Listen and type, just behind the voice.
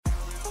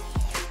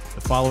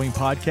The following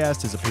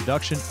podcast is a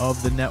production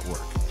of the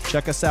network.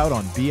 Check us out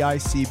on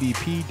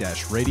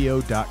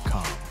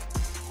bicbp-radio.com.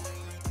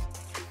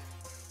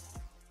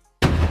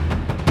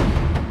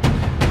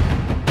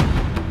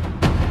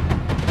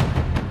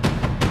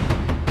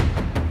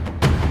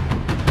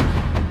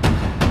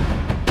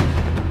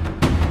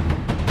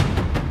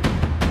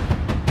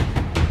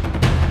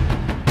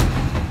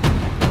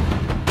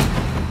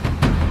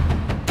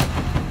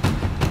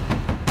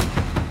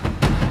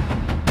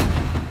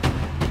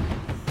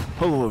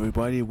 Hello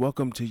everybody,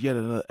 welcome to yet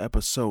another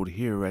episode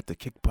here at the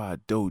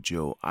Kickpod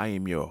Dojo. I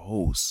am your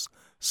host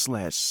 /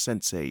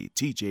 sensei,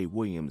 TJ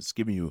Williams,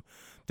 giving you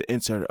the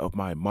insight of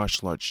my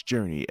martial arts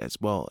journey as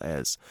well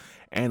as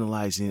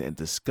analyzing and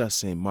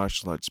discussing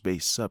martial arts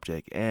based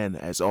subject, and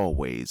as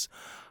always,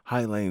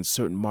 highlighting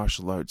certain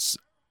martial artists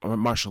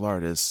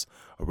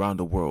around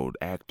the world,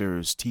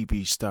 actors,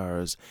 TV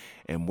stars,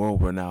 and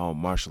world-renowned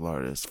martial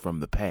artists from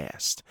the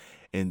past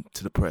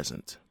into the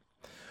present.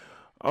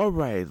 All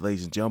right,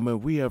 ladies and gentlemen,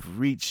 we have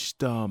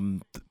reached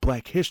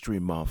Black History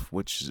Month,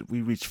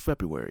 we reached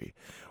February,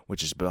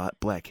 which is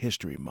Black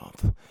History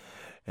Month.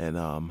 And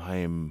I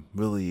am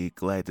really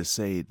glad to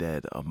say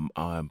that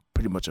I'm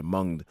pretty much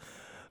among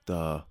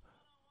the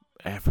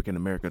African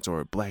Americans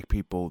or Black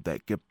people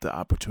that get the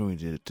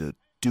opportunity to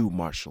do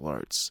martial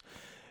arts.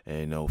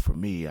 And, for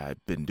me,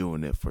 I've been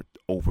doing it for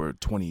over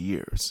 20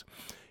 years.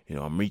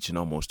 I'm reaching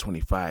almost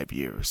 25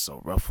 years.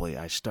 So roughly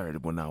I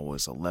started when I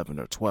was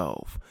 11 or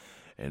 12.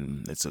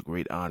 And it's a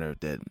great honor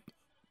that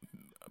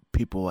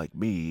people like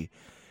me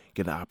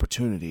get an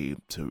opportunity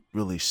to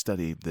really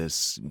study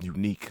this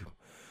unique,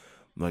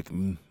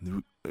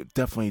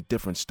 definitely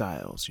different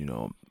styles.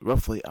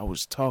 Roughly I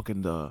was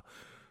talking to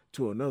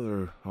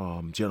another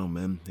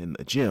gentleman in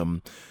the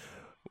gym,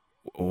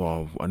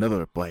 or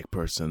another black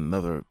person,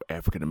 another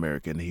African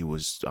American. I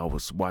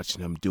was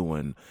watching him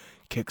doing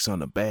kicks on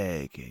the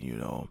bag,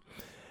 and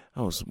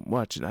I was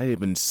watching. I didn't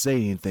even say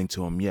anything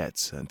to him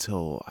yet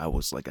until I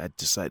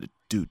decided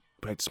to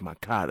practice my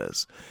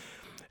katas.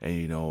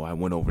 And, I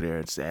went over there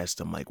and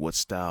asked him, what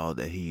style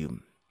that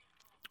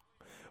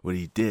what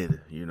he did,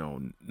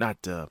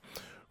 not to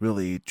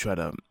really try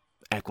to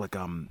act like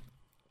I'm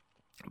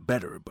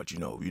better. But,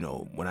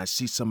 when I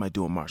see somebody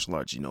doing martial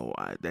arts,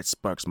 that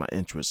sparks my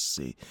interest.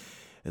 See,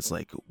 it's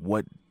like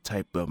what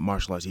type of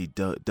martial arts he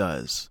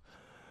does.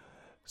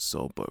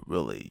 So, but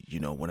really,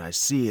 when I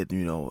see it,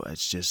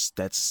 it's just,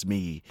 that's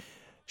me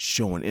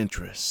showing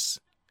interest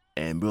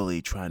and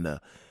really trying to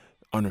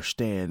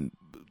understand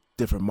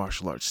different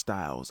martial arts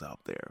styles out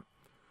there.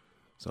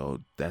 So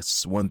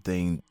that's one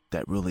thing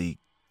that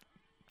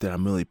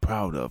I'm really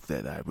proud of,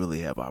 that I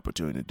really have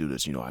opportunity to do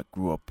this. I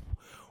grew up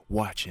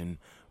watching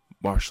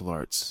martial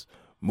arts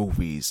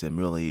movies and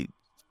really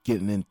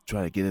trying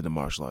to get into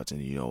martial arts.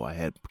 And, I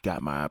had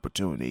got my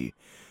opportunity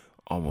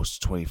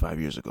almost 25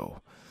 years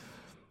ago.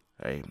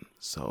 Right,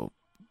 so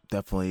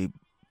definitely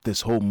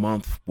this whole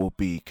month will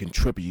be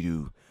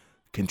contributing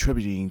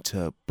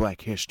to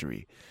Black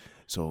history.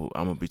 So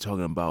I'm gonna be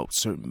talking about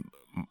certain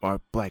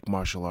Black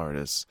martial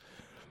artists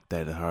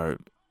that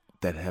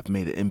have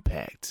made an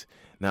impact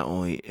not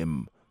only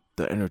in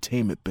the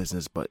entertainment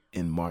business but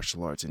in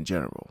martial arts in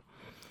general.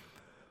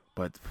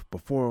 But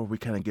before we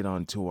kind of get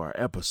on to our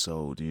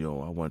episode, I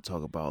want to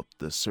talk about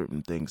the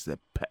certain things that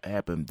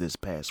happened this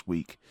past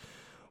week.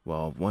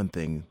 Well, one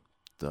thing,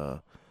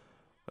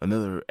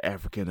 another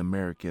African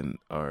American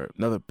or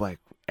another Black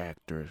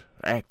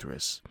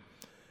actress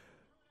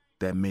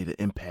that made an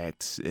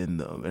impact in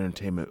the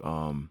entertainment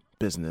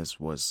business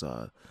was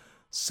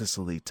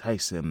Cicely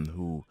Tyson,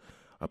 who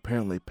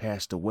apparently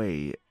passed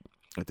away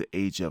at the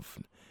age of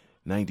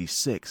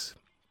 96.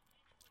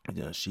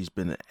 She's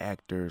been an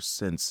actor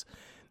since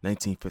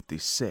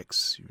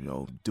 1956,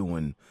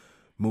 doing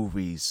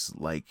movies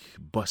like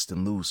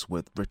Bustin' Loose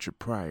with Richard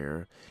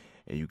Pryor,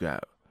 and you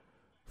got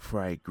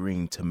Fried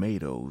Green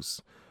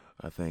Tomatoes,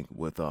 I think,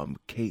 with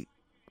Katie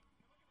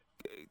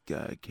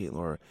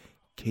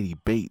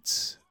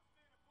Bates.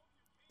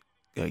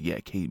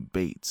 Katie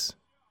Bates.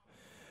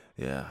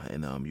 Yeah,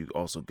 and you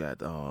also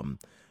got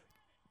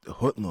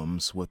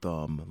Hoodlums with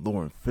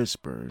Lauren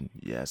Fishburne.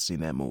 Yeah, I seen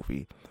that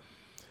movie.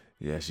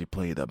 Yeah, she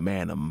played a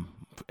Manum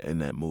in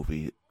that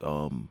movie,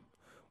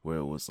 where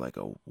it was like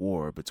a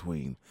war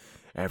between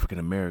African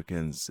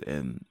Americans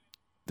and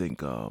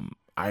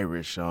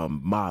Irish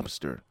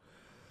mobster.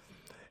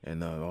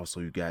 And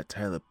also you got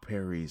Tyler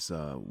Perry's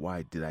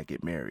Why Did I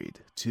Get Married,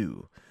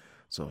 too.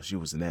 So she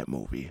was in that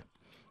movie.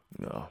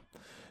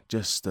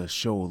 Just to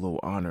show a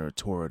little honor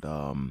toward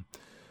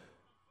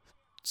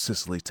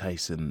Cicely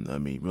Tyson. I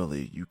mean,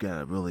 really, you got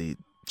to really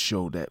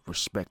show that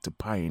respect to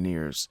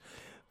pioneers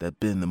that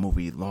been in the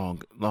movie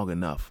long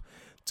enough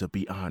to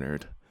be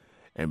honored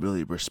and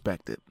really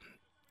respected.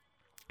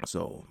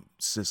 So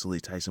Cicely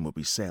Tyson will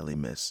be sadly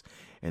missed.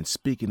 And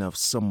speaking of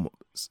someone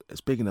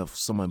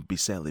be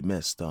sadly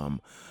missed,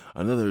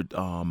 another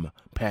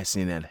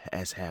passing that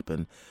has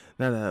happened,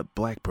 not a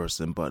black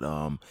person, but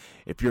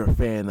if you're a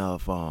fan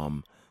of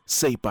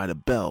Saved by the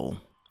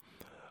Bell,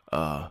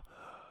 and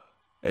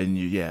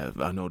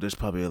I know there's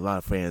probably a lot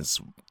of fans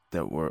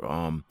that were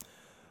of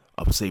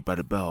Saved by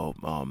the Bell.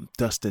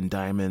 Dustin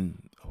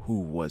Diamond, who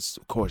was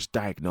of course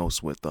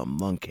diagnosed with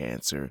lung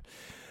cancer,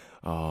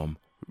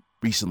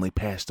 recently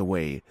passed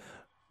away.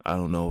 I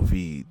don't know if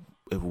it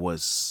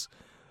was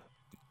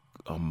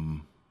I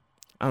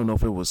don't know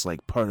if it was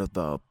like part of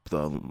the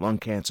lung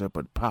cancer,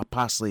 but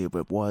possibly if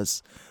it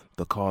was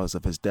the cause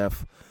of his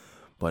death.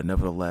 But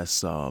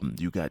nevertheless,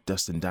 you got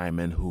Dustin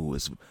Diamond, who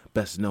is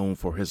best known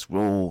for his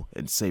role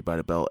in Saved by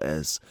the Bell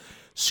as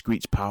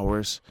Screech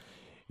Powers.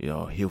 You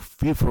know, he'll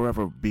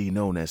forever be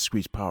known as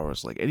Screech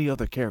Powers. Like any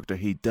other character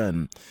he'd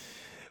done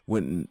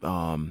wouldn't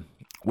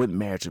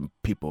imagine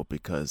people,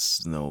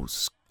 because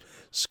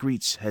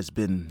Screech has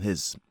been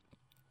his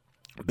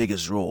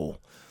biggest role.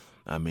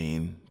 I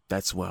mean,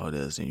 that's what it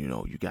is. And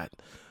you got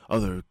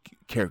other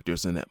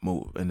characters in that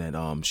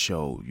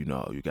show.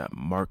 You got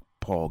Mark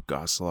Paul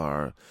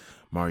Gosselaar,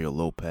 Mario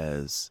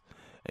Lopez,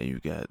 and you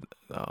got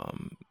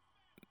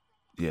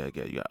you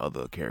got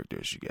other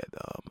characters. You got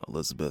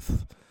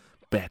Elizabeth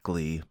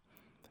Beckley.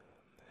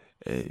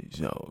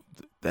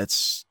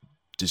 That's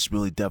just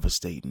really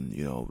devastating.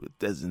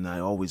 And I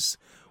always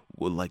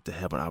would like to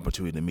have an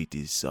opportunity to meet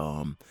these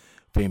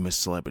famous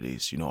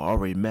celebrities. I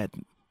already met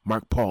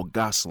Mark Paul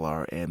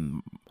Gosselaar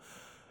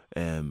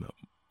and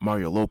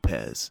Mario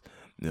Lopez.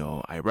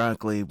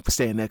 Ironically,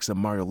 standing next to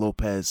Mario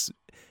Lopez,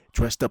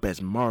 dressed up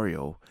as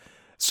Mario,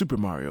 Super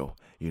Mario.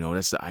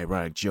 That's the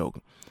ironic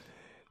joke.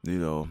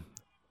 That's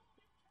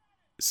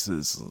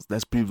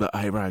pretty the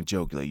ironic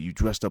joke. Like, you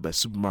dressed up as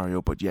Super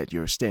Mario, but yet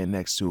you're standing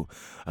next to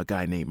a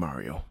guy named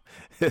Mario.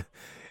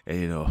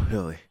 And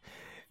really,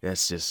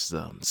 that's just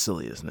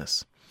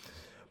silliness.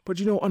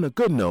 But on a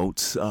good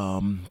note,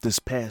 this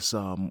past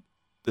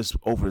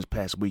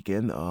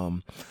weekend,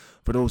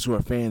 for those who are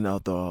a fan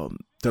of the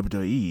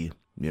WWE,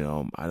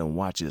 I don't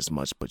watch it as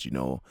much, but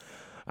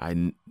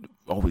I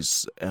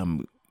always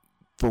am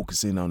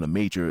focusing on the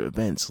major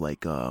events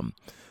like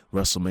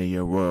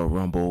WrestleMania, Royal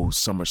Rumble,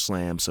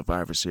 SummerSlam,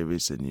 Survivor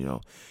Series,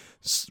 and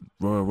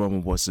Royal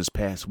Rumble was this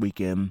past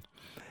weekend,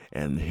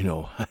 and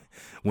I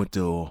went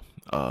to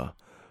a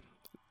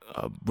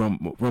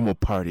Rumble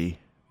party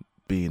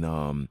being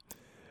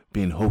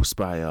hosted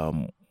by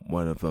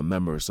one of the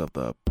members of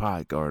the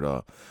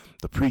podcast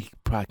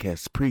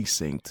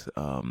precinct.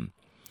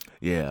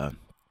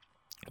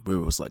 We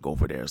was like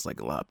over there. It's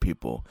like a lot of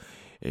people.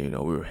 And,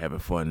 we were having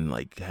fun,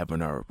 like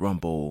having our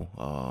Rumble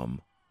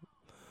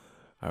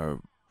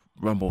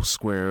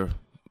Square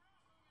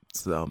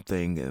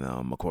thing, and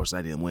of course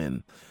I didn't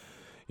win.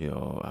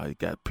 I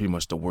got pretty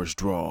much the worst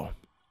draw,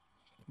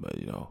 but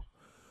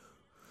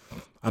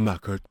I'm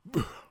not good.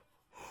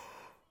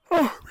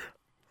 I'm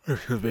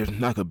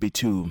not gonna be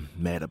too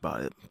mad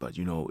about it, but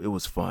it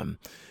was fun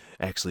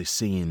actually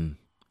seeing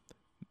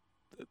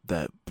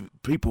that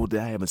people that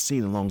I haven't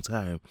seen in a long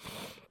time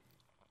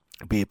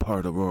be a part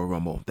of the Royal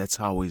Rumble. That's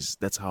how it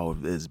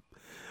has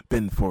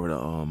been for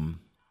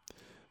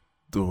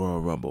the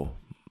Royal Rumble.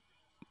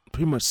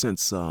 Pretty much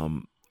since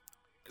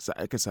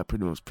pretty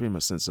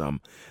much since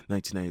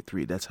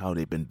 1993. That's how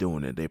they've been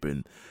doing it. They've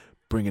been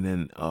bringing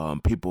in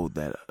people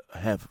that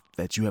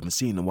you haven't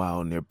seen in a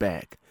while, and they're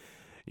back.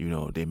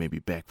 They may be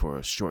back for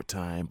a short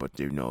time, but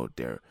they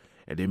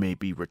may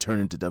be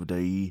returning to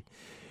WWE,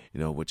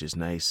 which is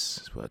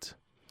nice, but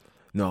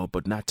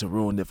not to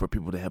ruin it for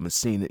people that haven't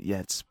seen it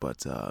yet.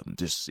 But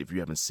just if you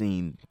haven't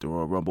seen the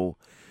Royal Rumble,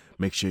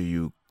 make sure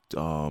you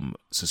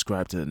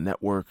subscribe to the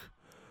network.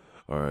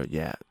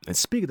 And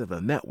speaking of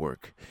the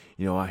network,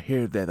 I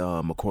hear that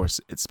of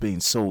course it's being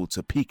sold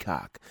to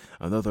Peacock,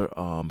 another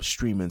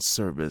streaming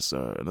service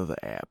or another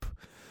app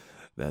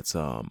that's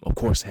of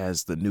course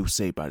has the new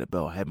Saved by the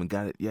Bell. I haven't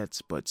got it yet,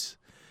 but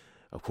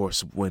of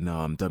course when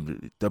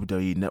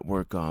WWE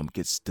Network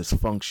gets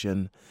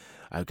dysfunction,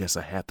 I guess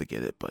I have to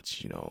get it. But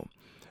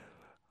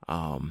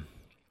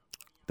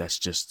that's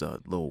just a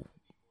little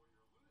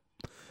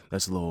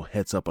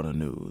heads up on the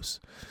news.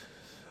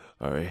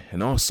 All right,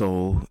 and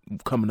also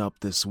coming up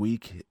this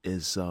week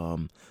is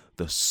the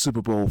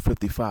Super Bowl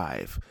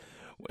 55,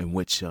 in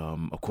which,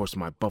 of course,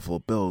 the Buffalo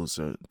Bills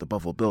are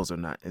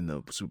not in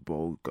the Super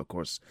Bowl, of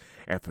course,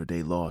 after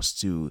they lost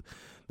to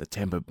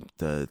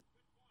the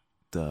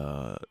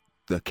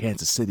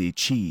Kansas City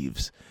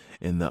Chiefs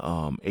in the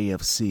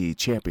AFC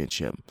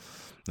Championship.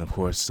 And of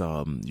course,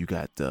 you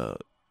got the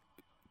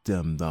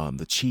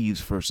Chiefs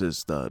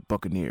versus the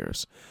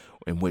Buccaneers,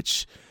 in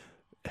which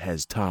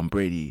has Tom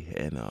Brady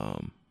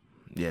and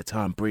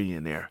Tom Brady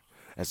in there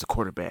as the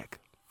quarterback.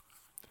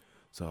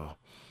 So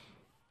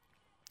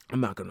I'm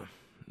not gonna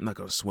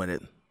sweat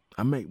it.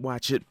 I might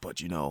watch it,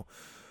 but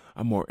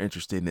I'm more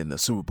interested in the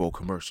Super Bowl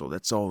commercial.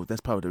 That's all.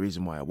 That's probably the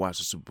reason why I watch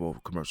the Super Bowl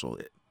commercial.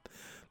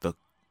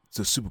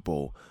 The Super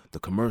Bowl, the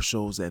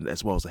commercials, and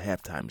as well as the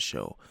halftime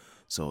show.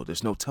 So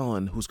there's no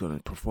telling who's going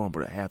to perform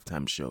for the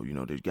halftime show.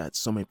 They've got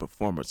so many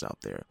performers out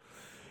there,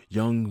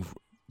 young,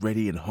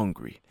 ready, and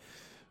hungry.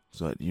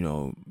 So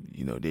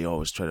they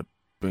always try to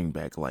bring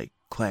back like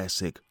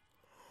classic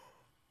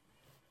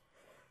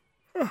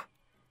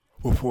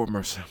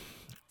performers.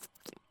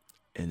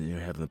 and you're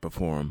having to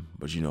perform.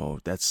 But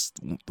that's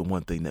the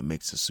one thing that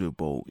makes the Super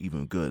Bowl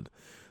even good: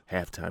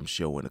 halftime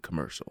show and the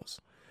commercials.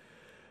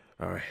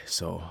 All right,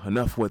 so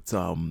enough with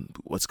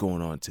what's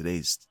going on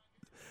today's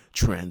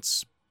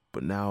trends.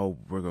 But now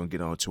we're gonna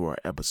get on to our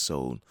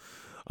episode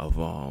of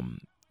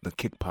the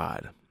Kick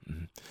Pod.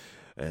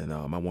 And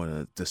I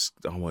want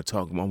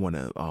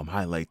to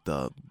highlight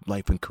the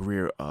life and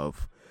career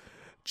of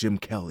Jim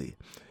Kelly,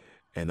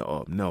 and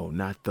no,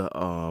 not the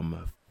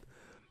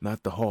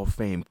Hall of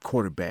Fame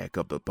quarterback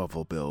of the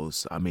Buffalo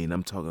Bills. I mean,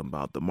 I'm talking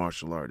about the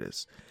martial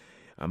artist.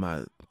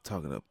 I'm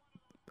talking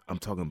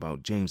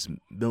about James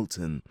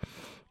Milton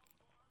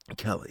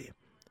Kelly.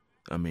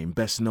 I mean,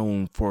 best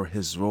known for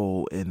his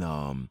role in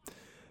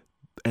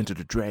Enter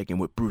the Dragon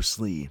with Bruce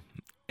Lee,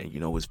 and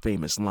his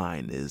famous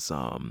line is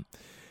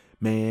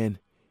 "Man,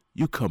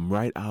 you come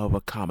right out of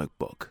a comic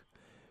book."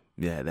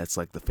 Yeah, that's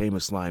like the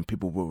famous line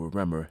people will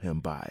remember him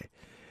by.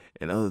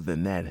 And other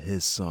than that,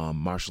 his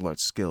martial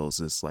arts skills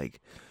is like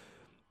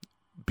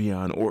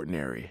beyond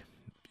ordinary.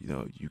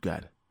 You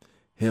got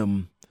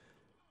him,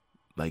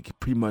 like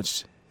pretty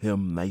much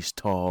him, nice,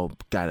 tall,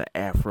 got an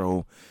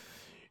afro.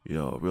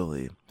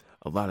 Really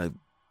a lot of,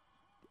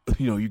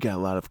 you got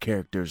a lot of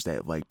characters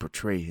that like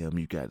portray him.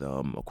 You got,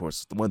 of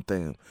course, one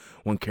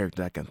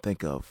character I can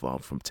think of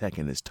from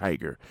Tekken is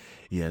Tiger.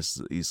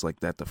 He's like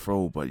that the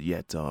fro, but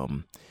yet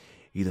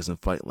he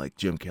doesn't fight like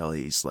Jim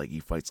Kelly. He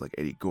fights like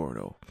Eddie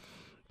Gordo.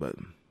 But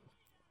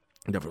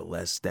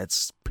nevertheless,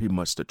 that's pretty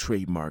much the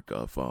trademark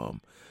of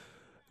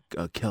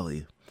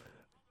Kelly.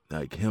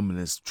 Like him and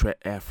his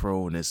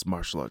afro and his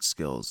martial arts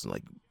skills,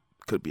 like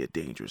could be a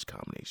dangerous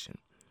combination.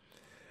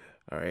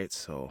 All right,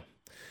 so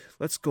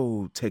let's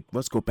go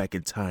back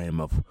in time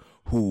of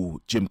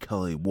who Jim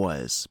Kelly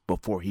was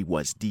before he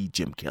was the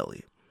Jim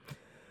Kelly.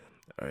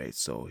 All right,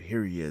 so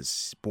here he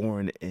is,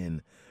 born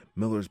in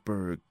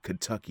Millersburg,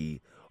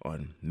 Kentucky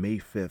on May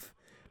 5th,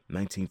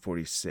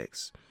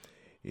 1946.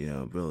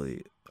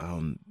 Really,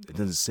 it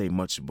doesn't say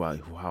much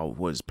about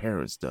what his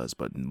parents does,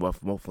 but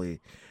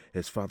mostly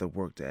his father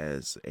worked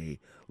as a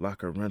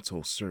locker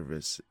rental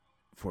service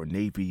for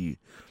Navy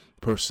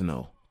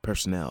personnel.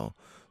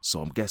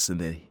 So I'm guessing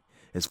that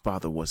his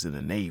father was in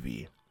the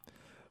Navy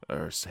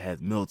or had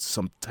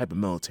some type of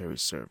military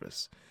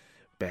service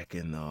back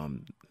in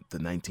the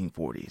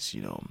 1940s.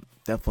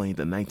 Definitely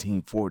the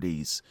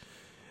 1940s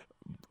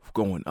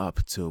going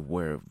up to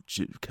where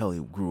Kelly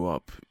grew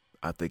up.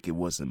 I think it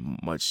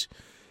wasn't much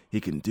he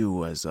can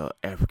do as a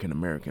African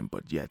American,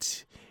 but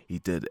yet he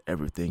did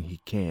everything he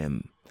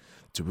can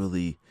to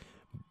really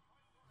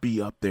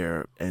be up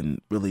there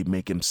and really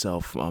make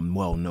himself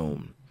well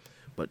known.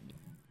 But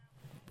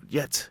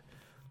yet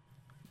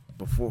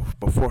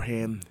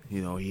beforehand,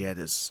 he had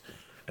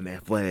an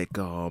athletic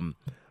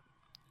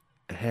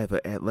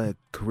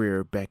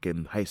career back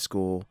in high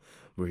school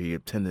where he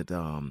attended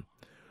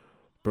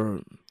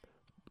Bourbon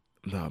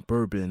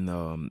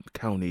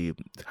County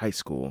High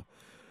School.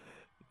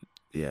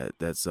 Yeah,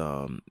 that's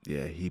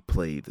he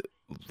played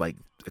like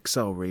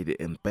accelerated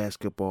in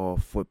basketball,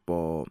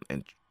 football,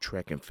 and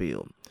track and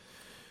field.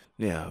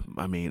 Yeah,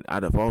 I mean,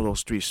 out of all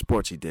those three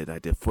sports he did, I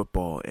did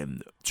football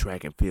and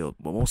track and field,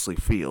 but mostly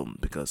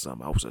field because I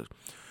was a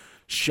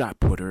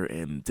shot putter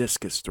and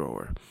discus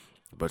thrower.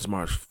 But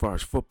as far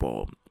as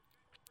football,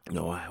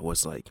 I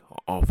was like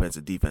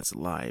offensive, defensive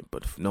line.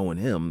 But knowing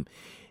him,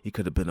 he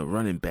could have been a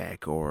running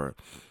back or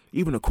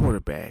even a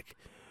quarterback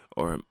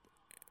or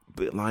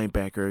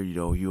linebacker.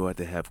 You had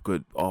to have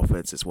good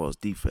offense as well as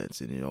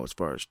defense. And as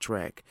far as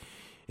track,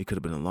 he could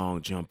have been a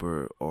long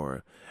jumper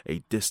or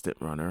a distant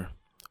runner.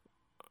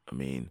 I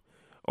mean,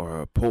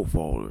 or a pole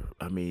vaulter.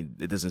 I mean,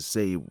 it doesn't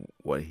say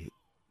what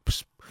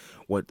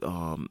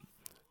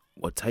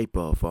type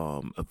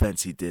of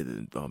events he did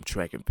in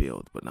track and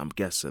field, but I'm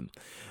guessing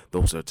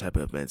those are the type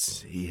of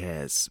events he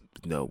has,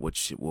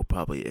 which will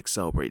probably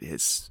accelerate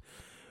his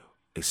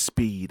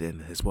speed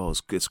and as well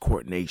as his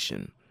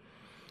coordination.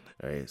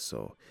 All right,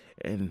 so,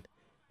 and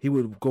he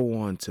would go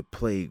on to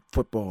play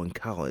football in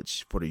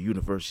college for the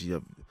University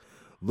of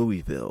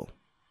Louisville,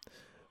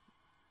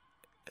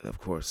 and of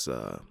course,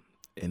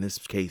 in this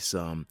case,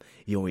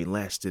 he only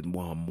lasted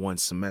one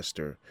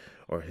semester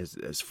or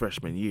his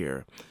freshman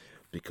year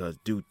because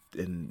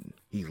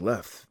he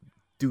left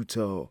due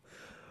to,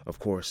 of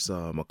course,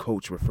 a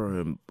coach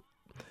referring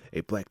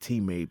a black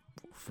teammate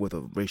with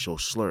a racial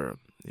slur.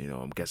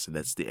 I'm guessing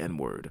that's the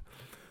N-word,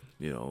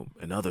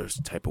 and other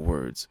type of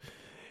words.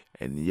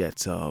 And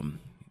yet,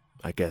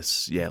 I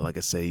guess, yeah, like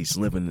I say, he's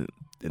living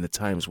in the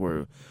times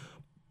where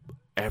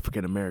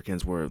African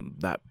Americans were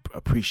not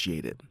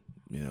appreciated,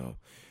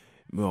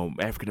 Well,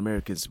 African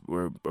Americans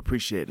were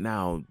appreciated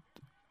now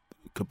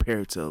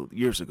compared to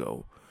years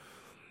ago.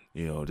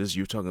 This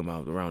you're talking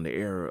about around the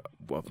era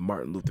of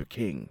Martin Luther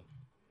King.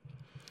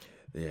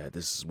 Yeah,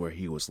 this is where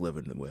he was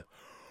living with.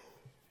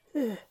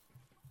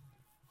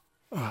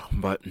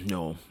 But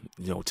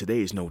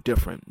today is no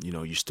different.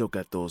 You still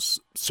got those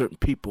certain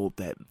people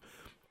that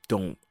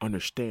don't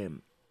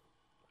understand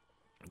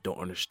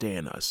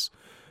us.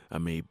 I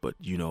mean, but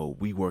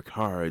we work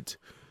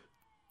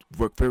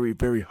very,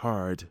 very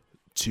hard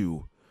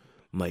to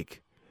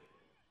like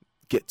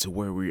get to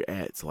where we're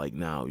at like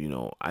now.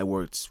 I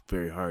worked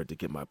very hard to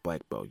get my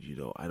black belt.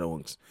 I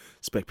don't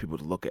expect people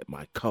to look at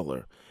my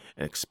color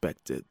and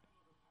expect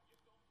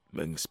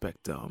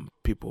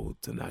people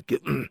to not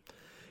get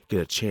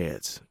get a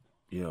chance.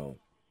 You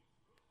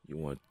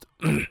want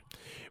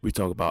we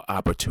talk about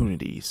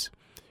opportunities.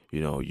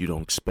 You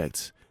don't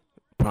expect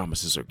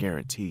promises or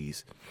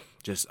guarantees,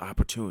 just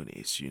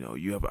opportunities.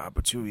 You have an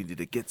opportunity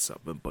to get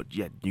something, but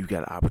yet you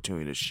got an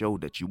opportunity to show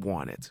that you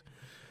want it.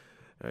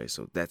 All right,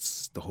 so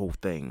that's the whole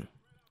thing.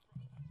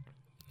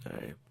 All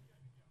right.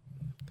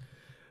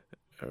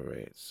 All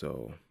right,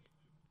 so,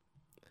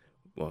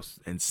 well,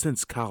 and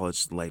since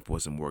college life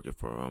wasn't working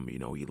for him, he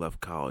left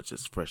college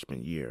his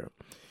freshman year.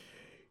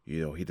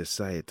 He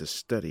decided to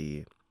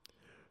study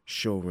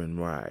Shorin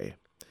Rai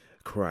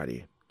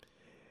karate.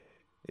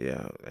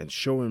 Yeah, and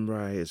Shorin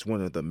Rai is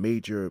one of the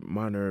major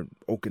modern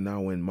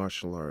Okinawan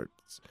martial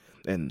arts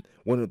and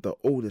one of the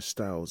oldest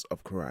styles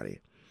of karate.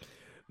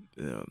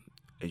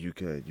 And you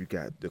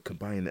got the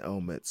combined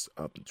elements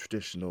of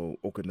traditional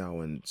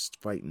Okinawan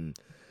fighting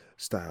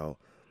style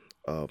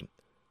of,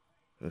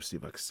 let's see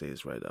if I can say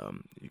this right.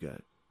 You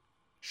got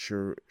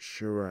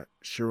shirite.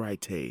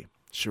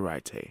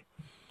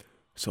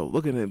 So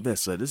looking at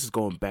this, this is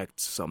going back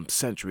to some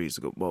centuries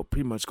ago. Well,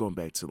 pretty much going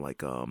back to like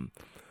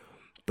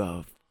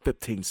the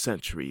 15th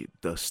century,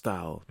 the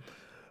style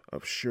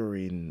of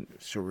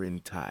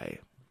Shorintai.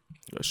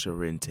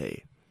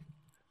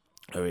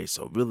 All right,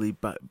 so really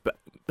back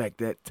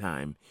that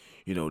time,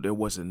 there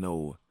wasn't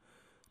no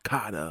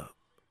kata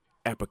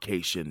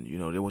application.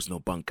 There was no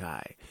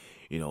bunkai.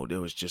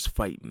 There was just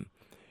fighting.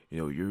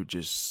 You're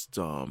just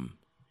learn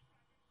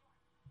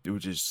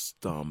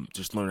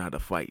how to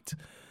fight.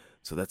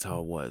 So that's how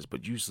it was.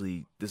 But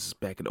usually this is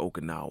back in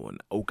Okinawan.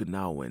 I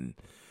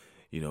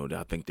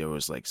think there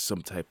was like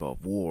some type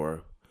of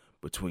war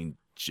between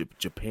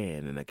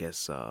Japan and I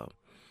guess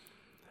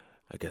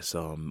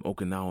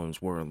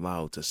Okinawans weren't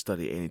allowed to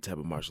study any type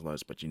of martial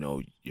arts. But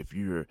if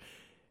you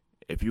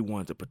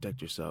want to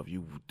protect yourself,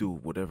 you do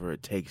whatever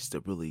it takes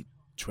to really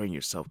train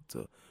yourself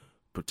to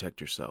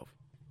protect yourself.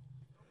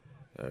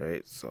 All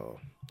right, so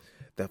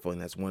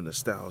definitely that's one of the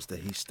styles that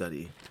he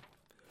studied.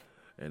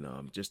 And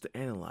just to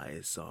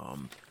analyze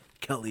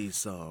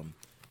Kelly's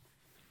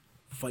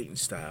fighting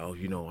style,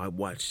 I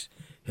watched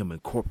him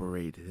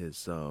incorporate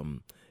his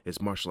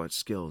martial arts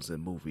skills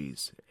in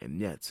movies, and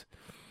yet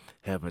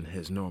having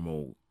his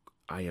normal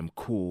I am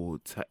cool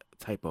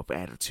type of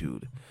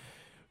attitude.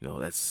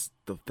 That's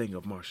the thing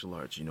of martial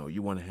arts.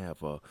 You want to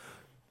have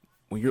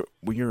when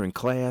you're in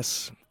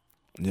class,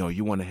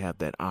 you want to have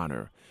that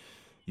honor.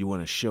 You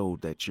want to show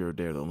that you're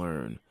there to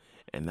learn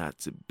and not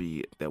to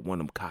be that one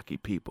of them cocky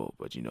people.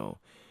 But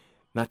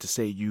not to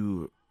say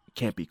you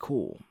can't be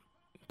cool,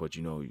 but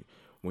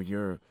when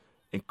you're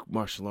in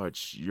martial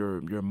arts,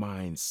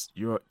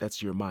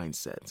 that's your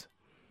mindset.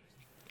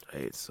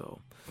 Right,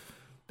 so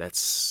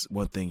that's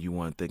one thing you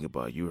want to think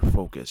about. You're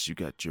focused. You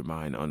got your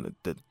mind on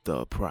the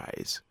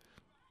prize.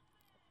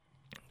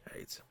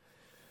 Right.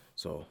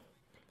 So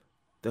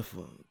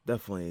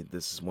definitely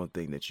this is one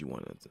thing that you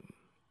want to do.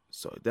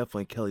 So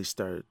definitely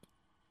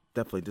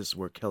this is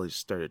where Kelly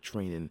started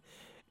training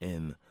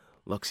in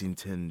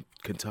Lexington,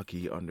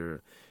 Kentucky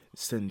under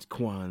Sen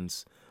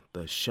Kwan's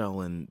the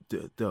Shaolin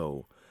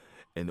Do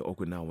and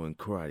Okinawan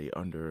karate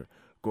under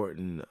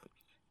Gordon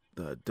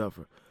the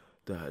Dover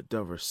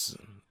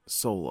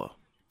Sola.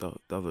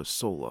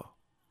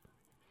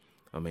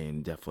 I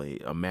mean,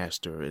 definitely a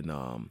master in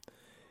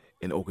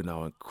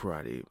Okinawan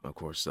karate. Of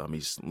course,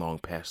 he's long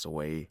passed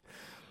away,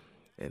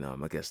 and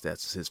I guess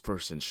that's his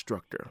first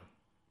instructor.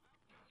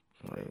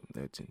 Right,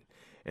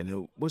 and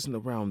it wasn't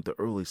around the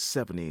early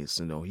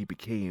 70s. He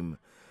became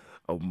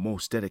a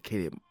most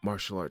dedicated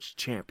martial arts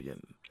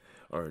champion,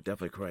 or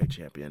definitely karate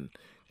champion.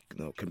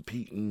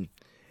 Competing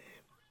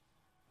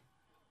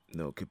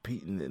in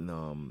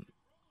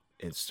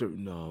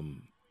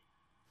certain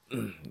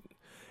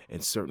in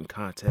certain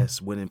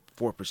contests, winning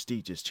 4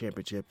 prestigious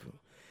championships,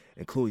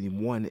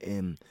 including one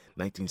in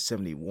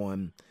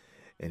 1971,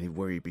 and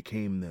where he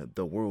became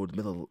the world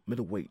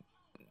middleweight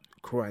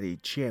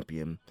karate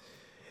champion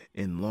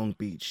in Long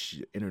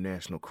Beach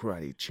International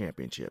Karate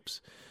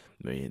Championships.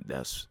 I mean,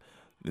 that's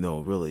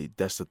really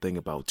that's the thing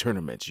about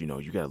tournaments. You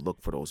got to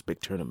look for those big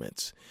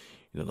tournaments.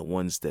 The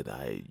ones that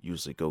I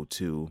usually go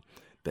to,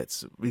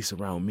 that's at least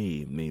around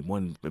me. I mean,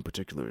 one in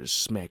particular is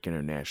SMAC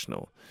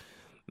International.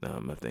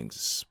 I think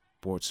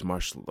Sports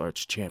Martial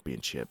Arts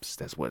Championships.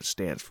 That's what it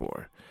stands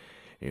for.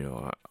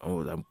 I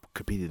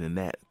competed in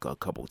that a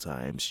couple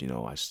times.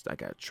 I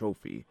got a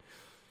trophy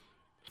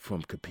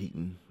from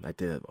competing. I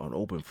did it on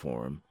Open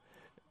Forum.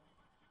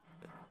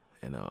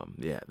 And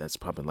that's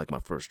probably like my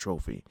first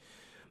trophy.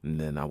 And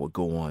then I would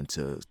go on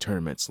to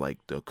tournaments like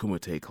the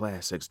Kumite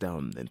Classics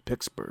down in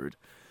Pittsburgh,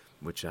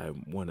 which I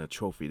won a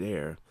trophy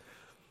there.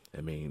 I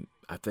mean,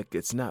 I think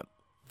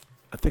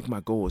my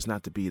goal is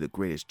not to be the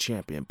greatest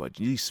champion, but at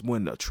least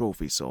win a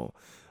trophy. So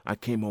I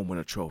came home with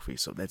a trophy.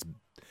 So that's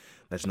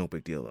no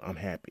big deal. I'm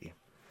happy.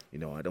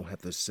 I don't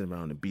have to sit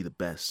around and be the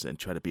best and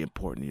try to be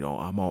important.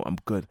 I'm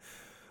good.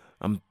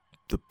 I'm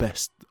the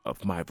best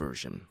of my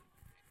version.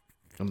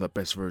 I'm the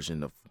best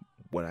version of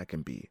what I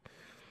can be.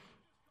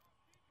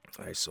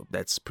 All right, so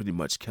that's pretty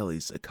much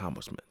Kelly's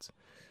accomplishments.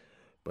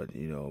 But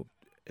and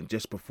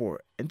just before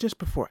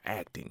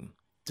acting,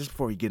 just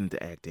before he get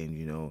into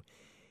acting,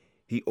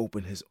 he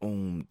opened his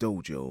own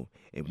dojo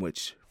in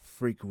which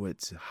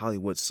frequent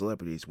Hollywood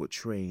celebrities would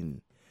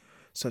train,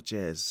 such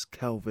as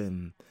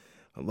Calvin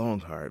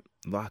Lockhart,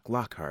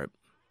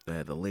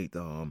 the late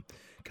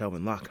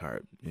Calvin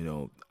Lockhart.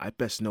 I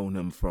best known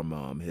him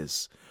from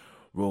his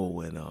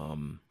role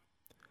in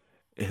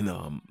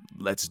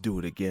Let's Do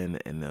It Again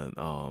and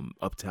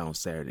Uptown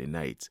Saturday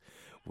Night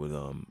with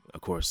of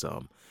course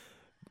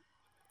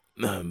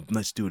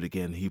Let's Do It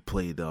Again. He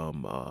played a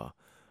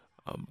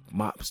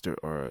mobster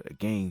or a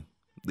gang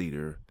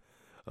leader,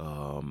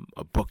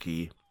 a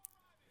bookie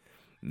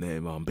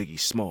named Biggie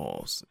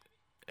Smalls,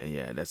 and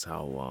yeah, that's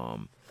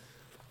how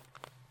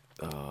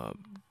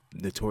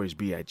Notorious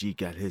B.I.G.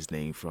 got his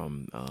name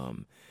from.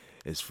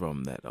 Is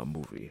from that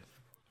movie,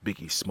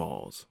 Biggie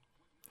Smalls,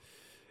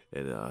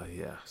 and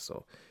yeah,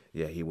 so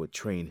yeah, he would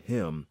train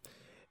him,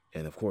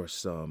 and of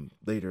course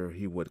later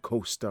he would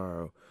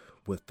co-star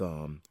with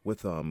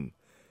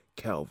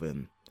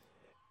Calvin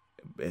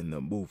in the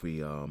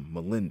movie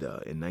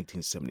Melinda in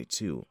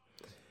 1972.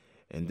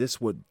 And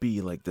this would be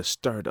like the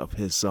start of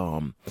his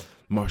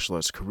martial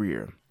arts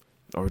career,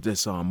 or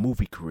this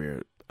movie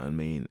career. I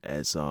mean,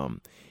 as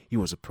he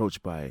was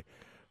approached by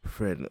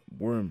Fred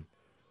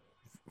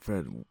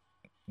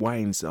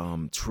Wines I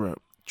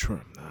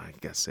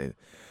guess say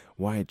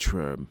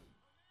Weintraub,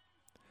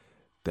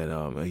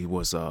 that he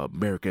was a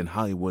American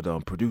Hollywood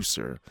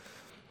producer,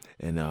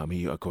 and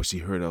he of course he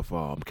heard of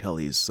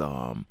Kelly's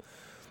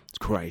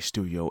karate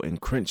studio in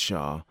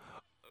Crenshaw,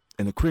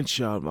 in the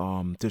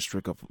Crenshaw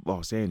district of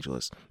Los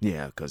Angeles.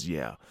 Yeah, because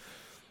yeah,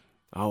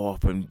 how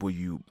often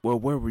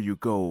where will you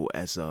go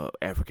as a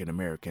African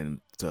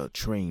American to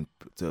train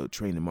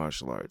in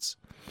martial arts?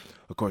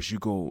 Of course, you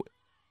go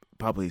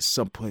probably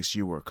someplace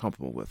you were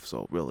comfortable with.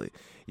 So really,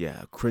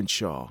 yeah,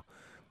 Crenshaw,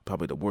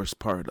 probably the worst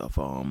part of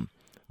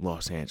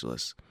Los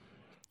Angeles.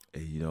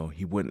 And,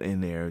 he went in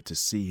there to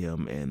see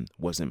him and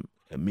wasn't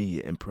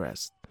immediately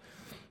impressed.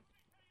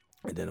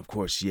 And then, of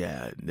course,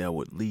 yeah, that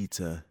would lead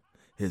to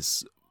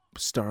his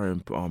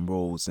starring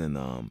roles in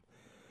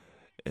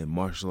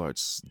martial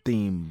arts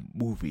themed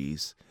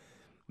movies,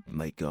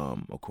 like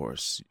of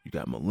course you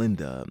got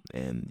Melinda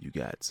and you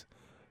got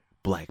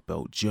Black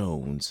Belt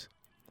Jones,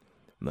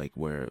 like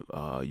where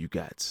you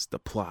got the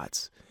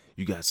plots,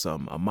 you got a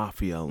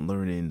mafia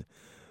learning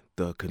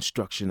the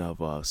construction of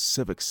a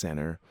civic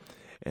center,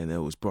 and it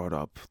was brought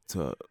up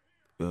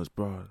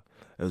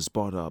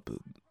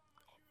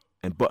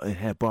and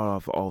had bought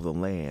off all the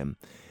land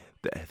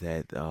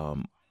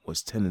that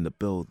was tending to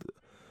build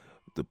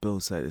the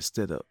build site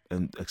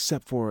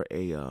except for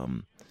a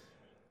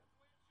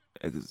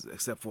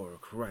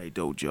karate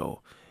dojo,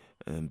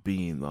 and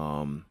being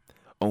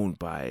owned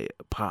by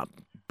Pop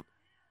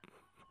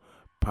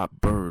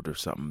Bird or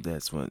something.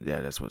 That's what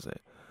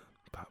it.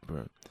 Pop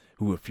Bird,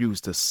 who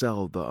refused to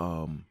sell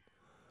the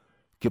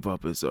give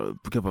up his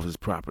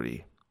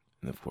property,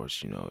 and of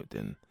course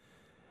then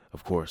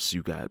of course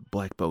you got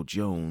Black Belt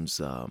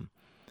Jones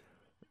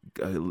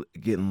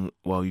getting,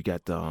 well, you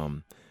got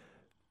the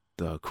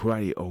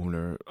karate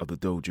owner of the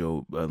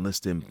dojo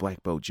enlisting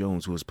Black Belt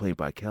Jones, who was played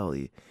by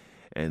Kelly,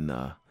 and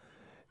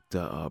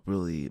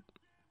to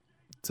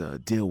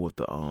deal with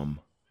the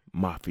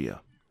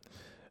mafia.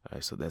 All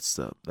right, so that's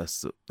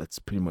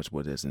pretty much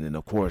what it is. And then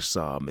of course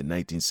in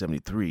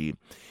 1973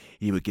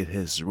 he would get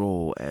his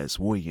role as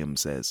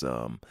Williams as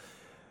in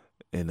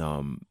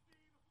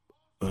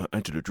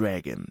Enter the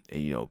Dragon.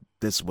 And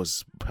this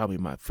was probably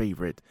my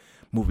favorite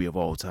movie of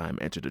all time,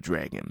 Enter the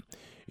Dragon.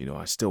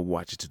 I still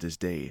watch it to this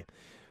day.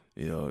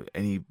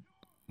 Any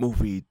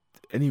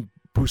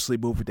Bruce Lee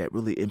movie that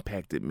really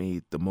impacted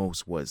me the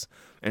most was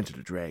Enter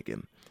the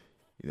Dragon.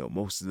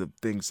 Most of the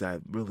things I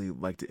really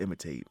like to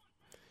imitate.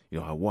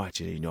 I watch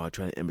it, I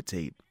try to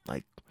imitate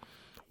like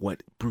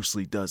what Bruce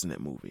Lee does in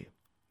that movie.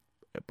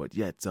 But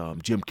yet,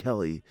 Jim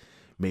Kelly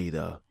made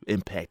an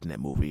impact in that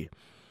movie.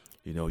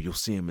 You'll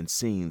see him in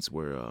scenes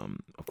where,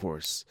 of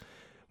course,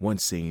 one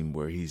scene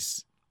where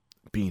he's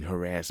being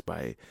harassed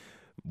by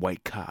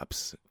white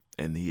cops,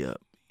 and he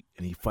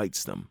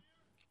fights them.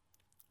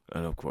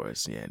 And of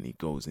course, yeah, and he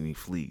goes and he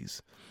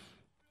flees.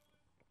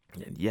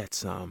 And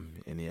yet,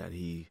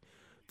 he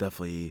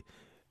definitely,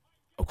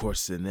 of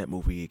course, in that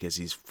movie, because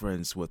he's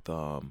friends with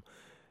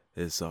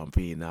his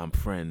Vietnam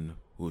friend,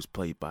 who was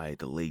played by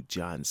the late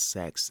John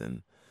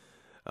Saxon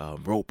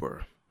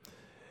Roper.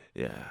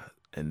 Yeah,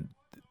 and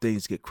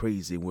things get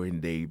crazy when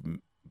they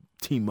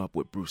team up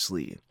with Bruce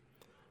Lee.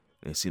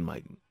 And it seemed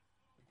like,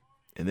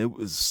 and it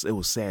was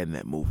sad in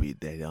that movie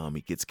that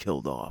he gets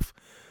killed off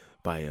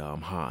by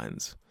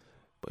Hans.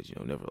 But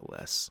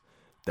nevertheless,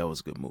 that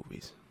was good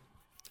movies.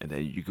 And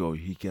then he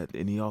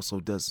also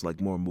does like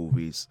more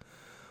movies,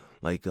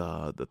 like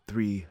the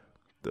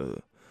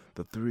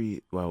the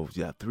three. Well,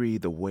 yeah, three.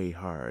 The way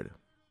hard.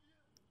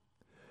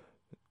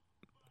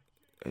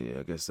 And yeah,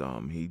 I guess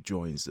he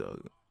joins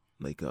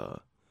like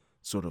a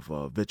sort of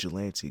a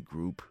vigilante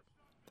group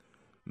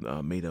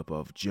made up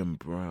of Jim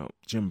Brown,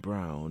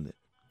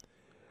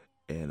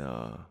 and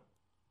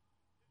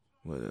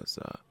what else?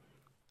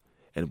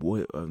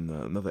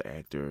 Another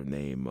actor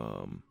named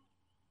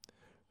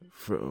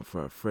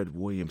Fred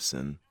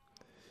Williamson.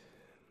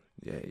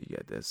 Yeah, you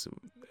got that. So,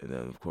 and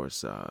then of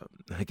course, I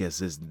guess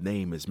his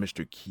name is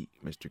Mr.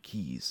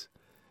 Keys.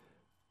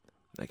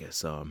 I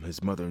guess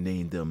his mother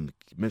named him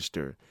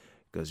Mister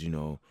because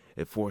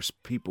it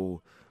forced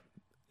people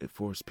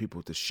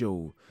to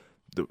show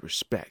the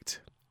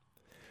respect.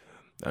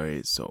 All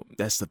right, so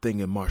that's the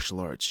thing in martial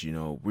arts.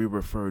 We're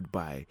referred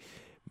by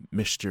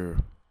Mister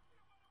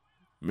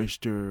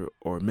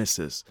or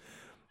Mrs.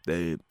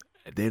 They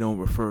don't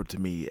refer to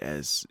me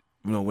as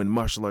when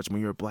martial arts,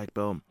 when you're a black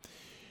belt,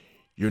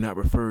 you're not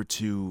referred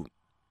to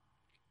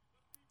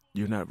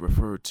your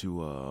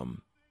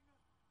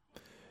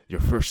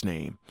first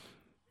name.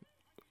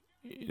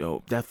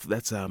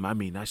 That's I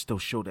mean, I still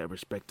show that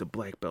respect to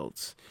black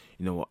belts.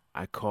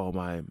 I call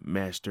my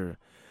master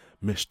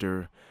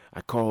Mr.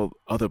 I call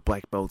other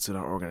black belts in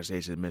our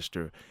organization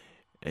Mr.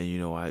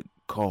 And I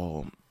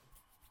call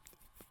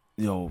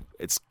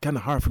it's kind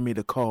of hard for me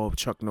to call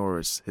Chuck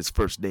Norris his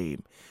first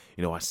name.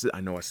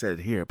 I know I said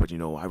it here, but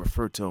I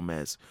refer to him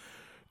as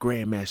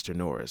Grandmaster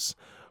Norris,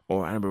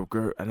 or I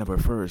never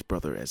refer his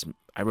brother as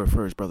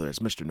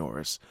Mr.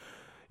 Norris.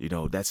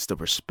 That's the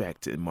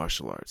respect in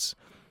martial arts.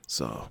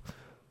 So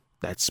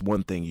that's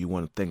one thing you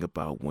want to think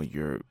about when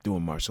you're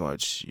doing martial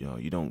arts.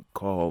 You don't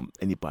call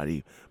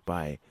anybody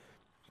by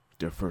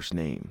their first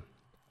name.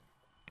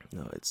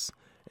 That's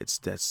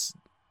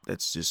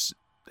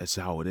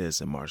how it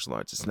is in martial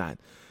arts. It's not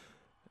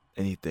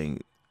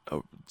anything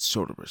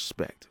sort of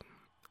respect.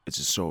 It's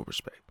just sort of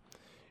respect.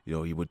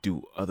 He would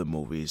do other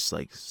movies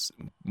like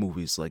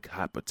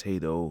Hot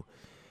Potato,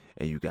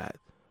 and you got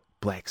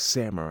Black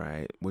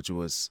Samurai, which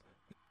was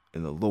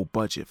in a low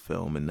budget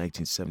film in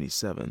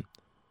 1977.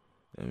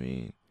 I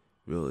mean,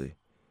 really,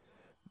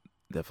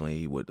 definitely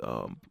he would.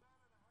 Of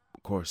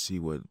course, he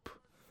would.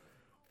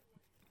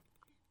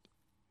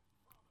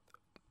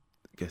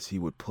 I guess he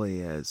would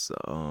play as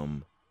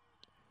an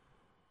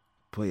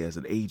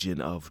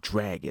agent of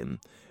Dragon,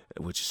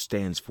 which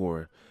stands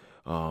for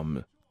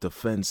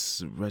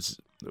Defense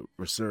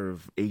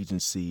Reserve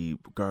Agency,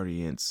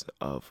 Guardians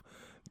of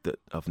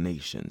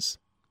Nations.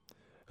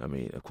 I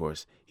mean, of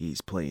course,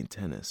 he's playing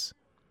tennis.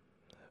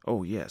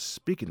 Oh yes,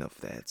 speaking of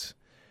that,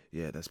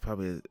 yeah, that's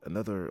probably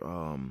another.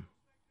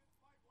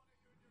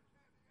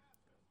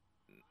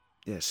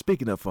 Yeah,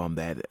 speaking of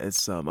that,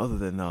 it's other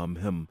than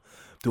him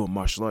doing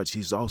martial arts,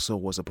 he's also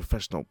was a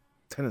professional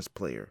tennis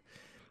player.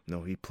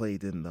 He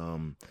played in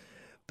the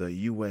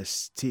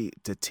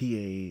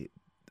the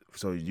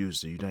so he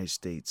used the United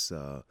States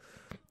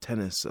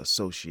Tennis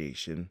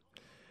Association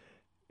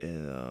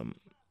in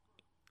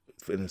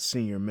a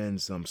senior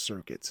men's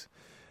circuit.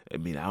 I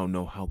mean, I don't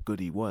know how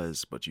good he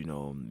was, but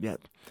yeah,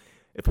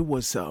 if it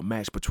was a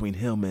match between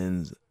him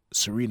and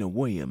Serena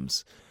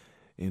Williams,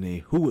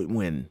 who would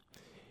win?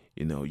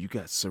 You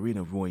got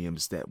Serena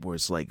Williams that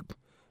was like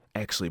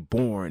actually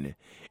born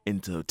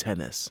into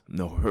tennis.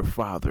 Her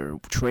father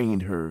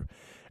trained her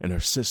and her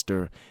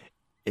sister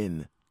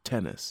in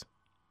tennis.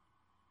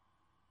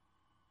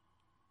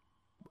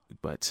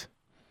 But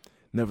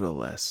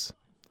nevertheless,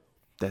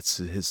 that's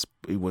the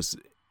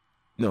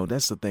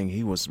thing.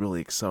 He was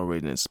really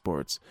accelerating in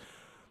sports.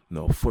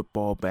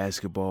 Football,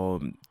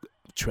 basketball,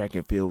 track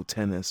and field,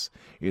 tennis.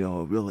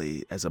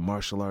 Really, as a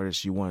martial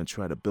artist, you want to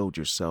try to build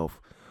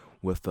yourself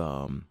with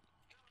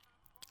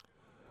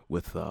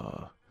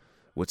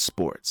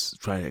sports,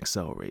 trying to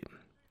accelerate.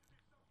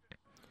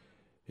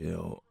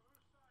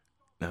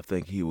 I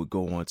think he would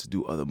go on to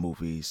do other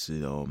movies.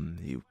 He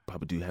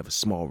probably do have a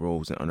small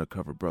roles in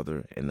Undercover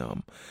Brother. And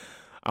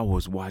I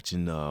was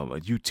watching a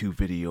YouTube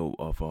video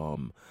of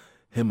him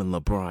and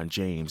LeBron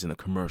James in a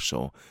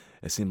commercial.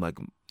 It seemed like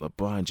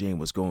LeBron James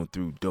was going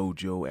through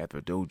dojo after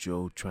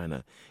dojo, trying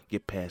to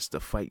get past the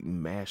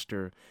fighting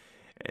master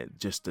and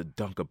just to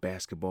dunk a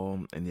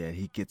basketball. And then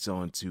he gets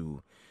on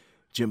to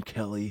Jim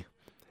Kelly,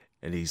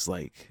 and he's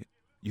like,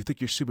 "You think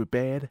you're super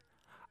bad?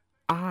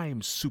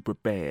 I'm super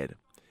bad."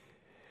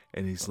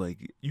 And he's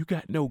like, "You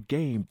got no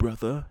game,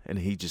 brother." And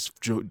he just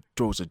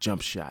throws a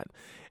jump shot,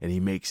 and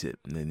he makes it.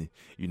 And then,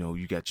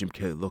 you got Jim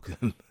Kelly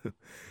looking,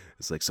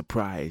 it's like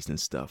surprised and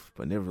stuff.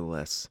 But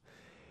nevertheless,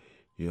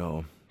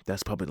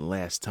 that's probably the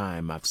last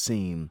time I've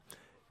seen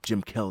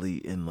Jim Kelly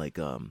in like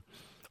on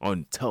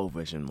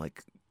television.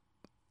 Like,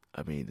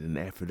 I mean, and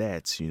after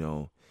that,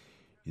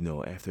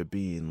 after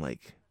being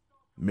like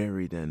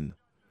married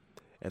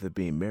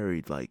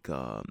like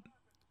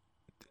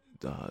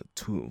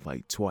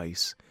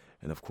twice.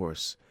 And of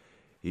course,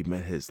 he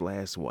met his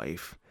last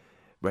wife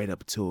right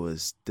up to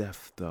his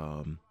death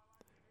of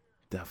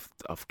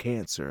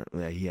cancer.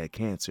 He had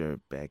cancer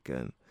back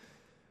in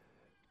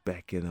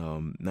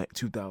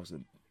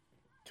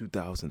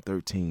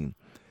 2013.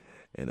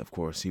 And of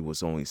course, he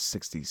was only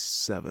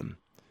 67.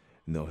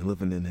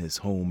 Living in his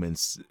home in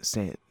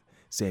San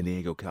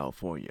Diego,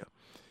 California.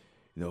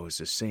 It's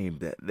a shame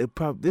that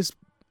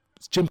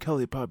Jim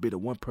Kelly would probably be the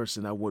one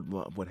person I would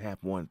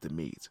have wanted to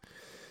meet.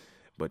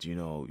 But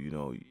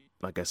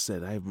like I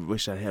said, I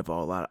wish I have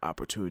a lot of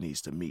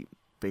opportunities to meet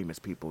famous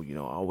people. I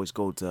always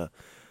go to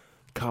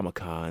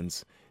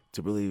Comic-Cons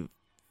to really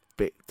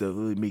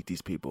meet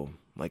these people.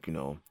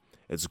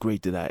 It's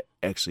great that I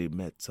actually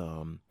met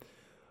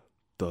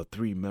the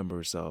 3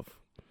 members of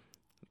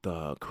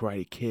the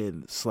Karate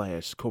Kid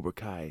 / Cobra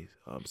Kai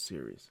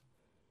series.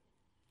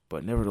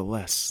 But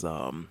nevertheless,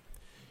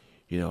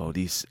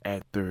 these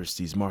actors,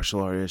 these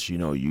martial artists,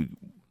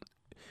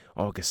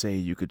 all I can say,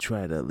 you could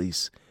try to at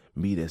least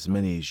meet as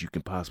many as you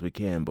can possibly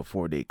can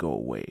before they go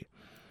away.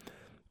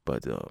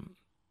 But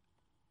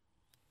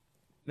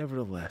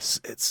nevertheless,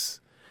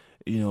 it's,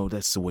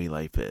 that's the way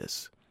life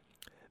is.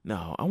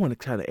 Now, I want to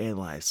kind of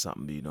analyze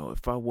something,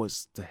 if I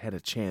was to had a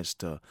chance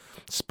to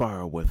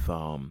spar with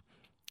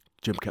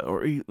Jim Kelly,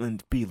 or even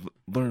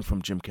learn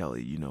from Jim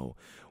Kelly,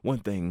 one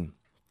thing,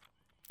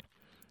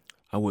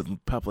 I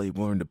would probably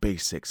learn the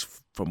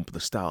basics from the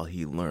style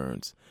he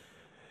learns,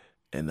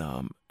 and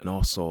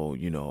also,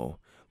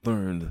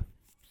 learn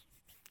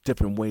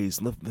different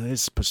ways,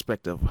 his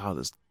perspective of how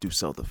to do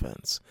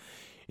self-defense.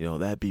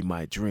 That'd be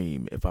my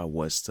dream if I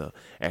was to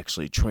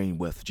actually train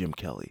with Jim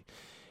Kelly.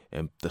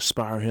 And to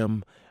spar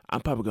him,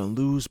 I'm probably going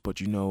to lose, but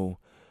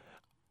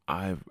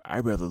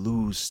I'd rather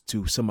lose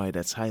to somebody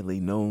that's highly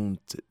known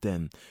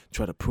than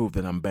try to prove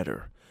that I'm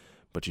better.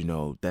 But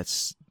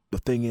that's the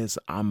thing is,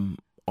 I'm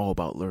all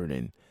about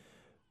learning,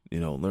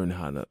 learning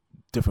how to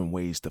different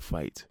ways to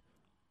fight.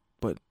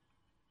 But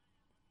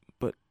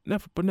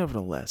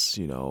nevertheless,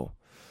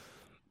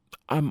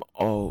 I'm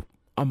all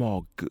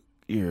good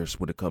ears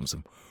when it comes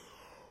to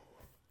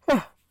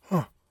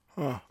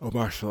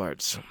martial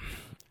arts.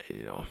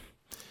 It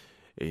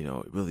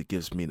really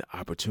gives me the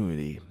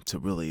opportunity to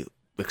really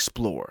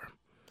explore.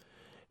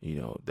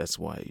 That's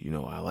why,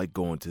 I like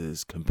going to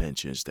these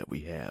conventions that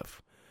we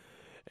have.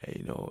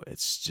 And, it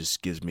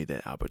just gives me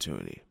that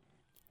opportunity.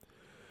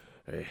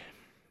 Hey.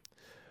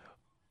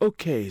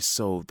 Okay,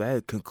 so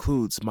that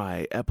concludes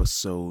my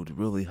episode,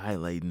 really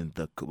highlighting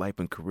the life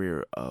and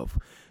career of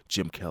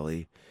Jim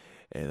Kelly,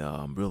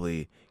 and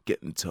really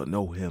getting to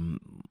know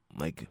him.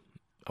 Like,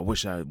 I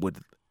wish I would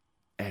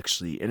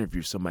actually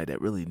interview somebody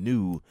that really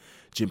knew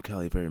Jim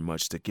Kelly very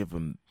much to give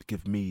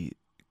me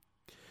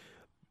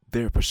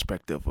their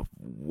perspective of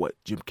what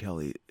Jim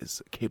Kelly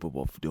is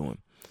capable of doing.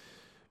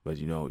 But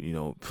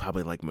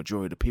probably like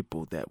majority of the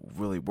people that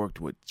really worked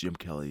with Jim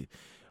Kelly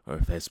or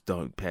has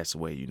passed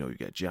away. You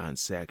got John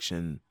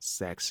Saxon,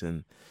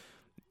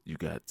 you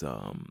got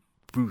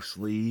Bruce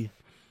Lee.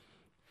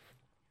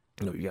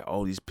 You got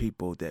all these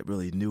people that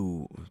really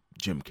knew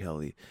Jim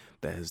Kelly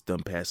that has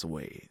passed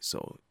away.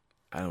 So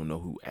I don't know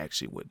who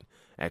would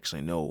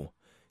actually know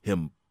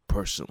him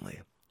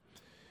personally.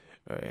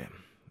 All right,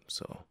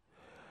 so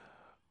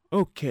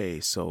okay,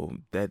 so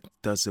that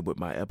does it with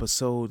my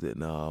episode.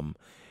 And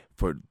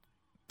for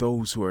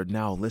those who are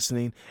now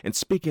listening, and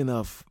speaking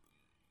of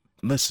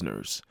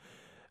listeners,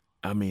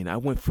 I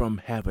went from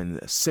having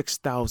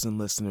 6,000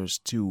 listeners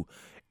to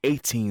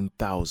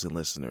 18,000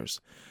 listeners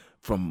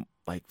from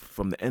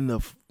the end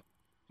of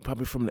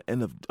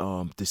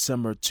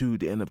December to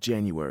the end of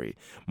January.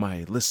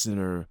 My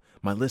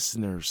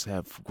listeners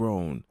have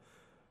grown.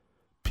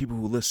 People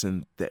who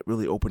listen that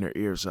really open their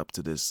ears up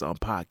to this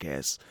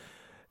podcast,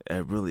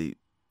 really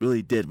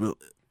did.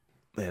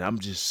 And I'm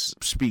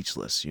just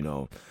speechless,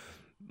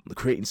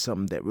 creating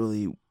something that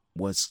really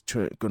was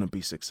going to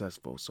be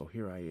successful. So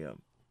here I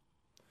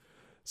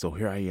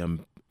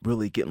am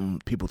really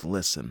getting people to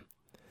listen.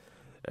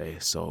 Hey,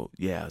 so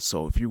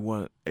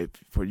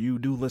for you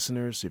new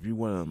listeners, if you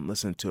want to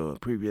listen to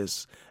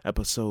previous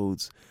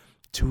episodes,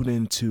 tune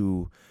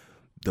into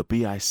the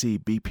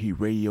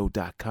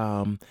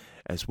bicbpradio.com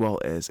as well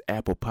as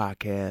Apple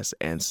Podcasts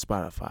and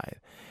Spotify.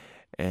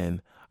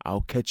 And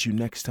I'll catch you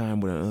next time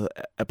with another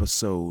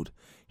episode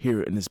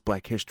here in this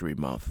Black History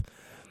Month.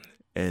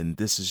 And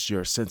this is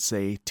your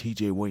sensei,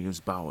 TJ Williams,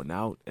 bowing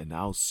out, and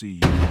I'll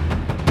see you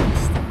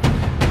next time.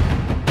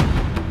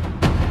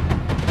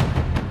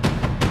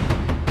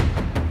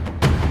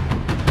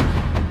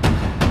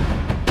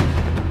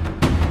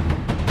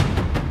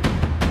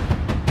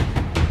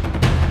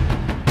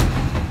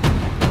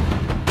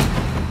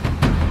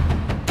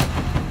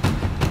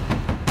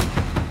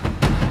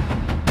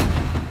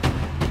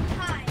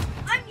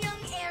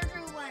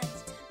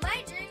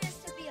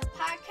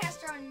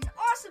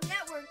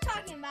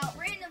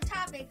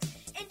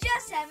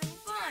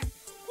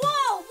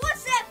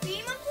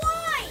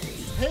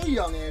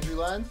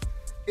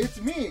 It's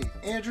me,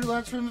 Andrew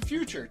Lenz from the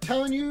future,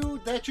 telling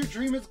you that your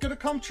dream is going to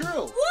come true.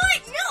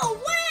 What? No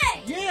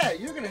way! Yeah,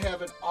 you're going to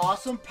have an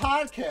awesome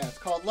podcast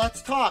called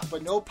Let's Talk,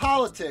 but no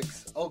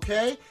politics,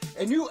 okay?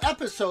 And new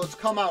episodes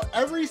come out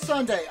every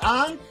Sunday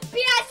on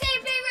BIC